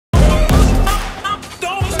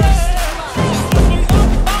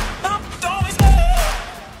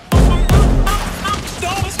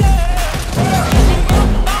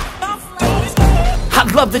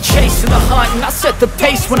love the chase and the hunt, and I set the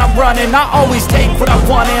pace when I'm running. I always take what I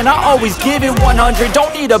want and I always give it 100.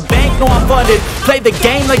 Don't need a bank, no I'm funded. Play the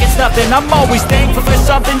game like it's nothing. I'm always thankful for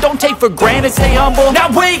something. Don't take for granted, stay humble. Now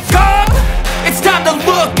wake up! It's time to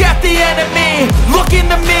look at the enemy. Look in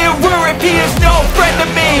the mirror if he is no friend to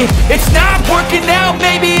me. It's not working out,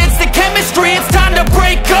 maybe it's the chemistry. It's time to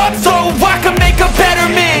break up so I can make a better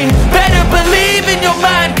me. Better believe in your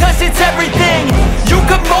mind, cause it's everything. You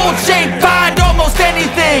can mold, shape, find almost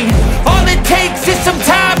anything. All it takes is some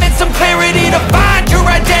time and some clarity to find your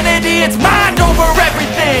identity. It's mind over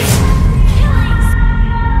everything.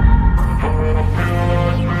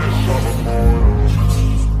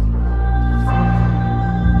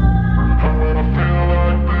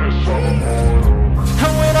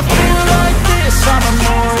 I'm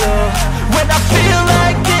immortal. When I feel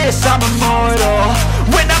like this, I'm immortal.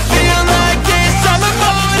 When I